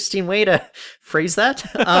interesting way to phrase that.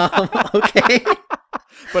 Okay.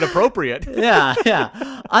 But appropriate. Yeah.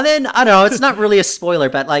 And then, I don't know, it's not really a spoiler,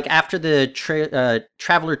 but like after the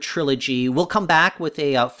Traveler trilogy, we'll come back with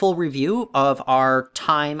a full review of our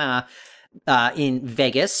time in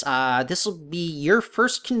Vegas. This will be your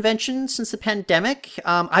first convention since the pandemic.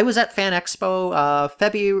 I was at Fan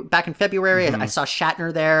Expo back in February. I saw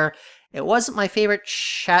Shatner there. It wasn't my favorite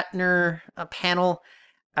Shatner panel.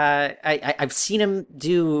 I've seen him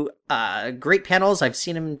do great panels. I've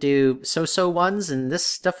seen him do so-so ones, and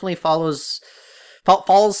this definitely falls,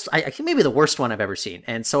 I think maybe the worst one I've ever seen.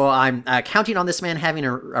 And so I'm counting on this man having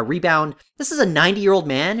a rebound. This is a 90-year-old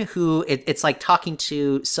man who it's like talking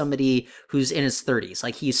to somebody who's in his 30s.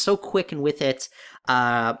 Like, he's so quick and with it.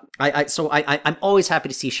 I'm always happy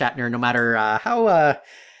to see Shatner, no matter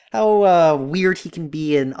weird he can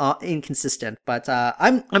be and inconsistent. But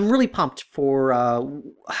I'm really pumped for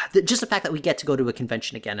just the fact that we get to go to a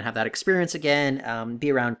convention again and have that experience again,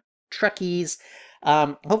 be around Trekkies.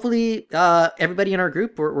 Hopefully everybody in our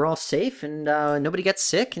group, we're all safe and nobody gets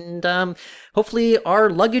sick, and hopefully our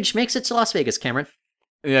luggage makes it to Las Vegas, Cameron.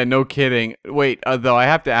 Yeah, no kidding. Wait, though, I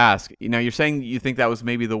have to ask. You're saying you think that was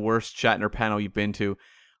maybe the worst Shatner panel you've been to.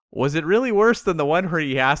 Was it really worse than the one where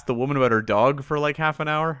he asked the woman about her dog for like half an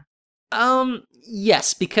hour?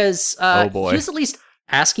 Yes, because oh boy. He was at least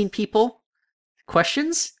asking people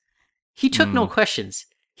questions. He took no questions.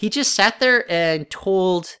 He just sat there and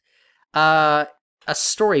told a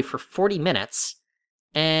story for 40 minutes,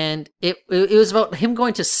 and it was about him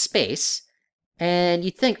going to space. And you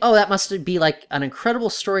think, oh, that must be like an incredible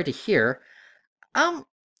story to hear. All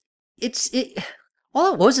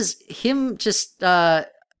it was is him just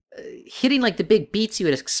hitting like the big beats you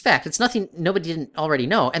would expect. It's nothing nobody didn't already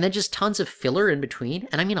know, and then just tons of filler in between,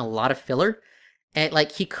 and I mean a lot of filler. And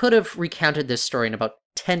like he could have recounted this story in about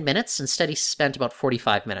 10 minutes. Instead, he spent about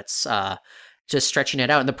 45 minutes just stretching it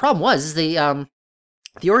out. And the problem was the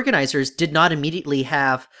organizers did not immediately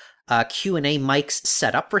have Q&A mics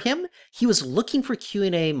set up for him. He was looking for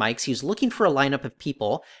Q&A mics. He was looking for a lineup of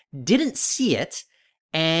people, didn't see it.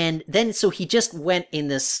 And then so he just went in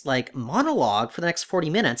this like monologue for the next 40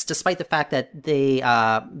 minutes, despite the fact that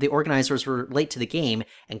the organizers were late to the game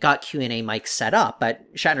and got Q&A mics set up, but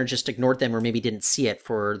Shatner just ignored them or maybe didn't see it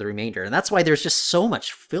for the remainder. And that's why there's just so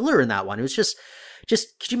much filler in that one. It was just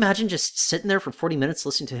could you imagine just sitting there for 40 minutes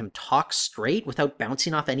listening to him talk straight without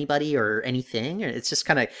bouncing off anybody or anything? It's just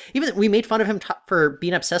kind of, even we made fun of him for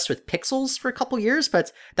being obsessed with pixels for a couple years,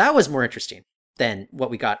 but that was more interesting than what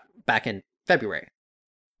we got back in February.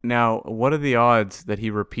 Now, what are the odds that he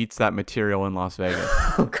repeats that material in Las Vegas?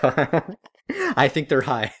 Oh, God. I think they're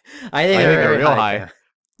high. I think they're real high. Yeah.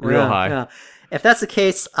 Real high. Yeah. If that's the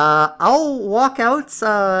case, I'll walk out,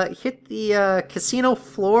 hit the casino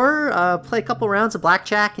floor, play a couple rounds of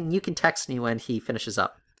blackjack, and you can text me when he finishes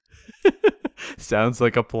up. Sounds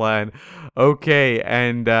like a plan. Okay,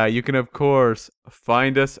 and you can, of course,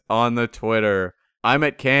 find us on the Twitter. I'm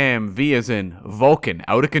at Cam, V as in Vulcan,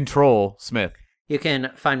 out of control, Smith. You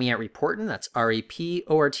can find me at Reportin', that's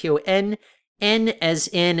REPORTON, N as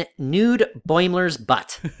in nude Boimler's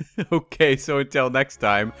butt. Okay, so until next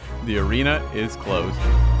time, the arena is closed.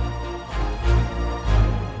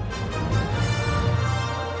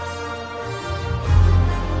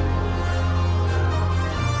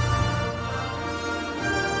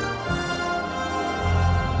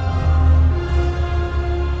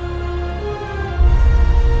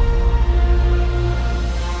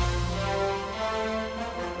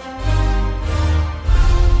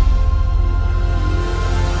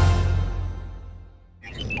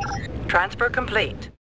 Transfer complete.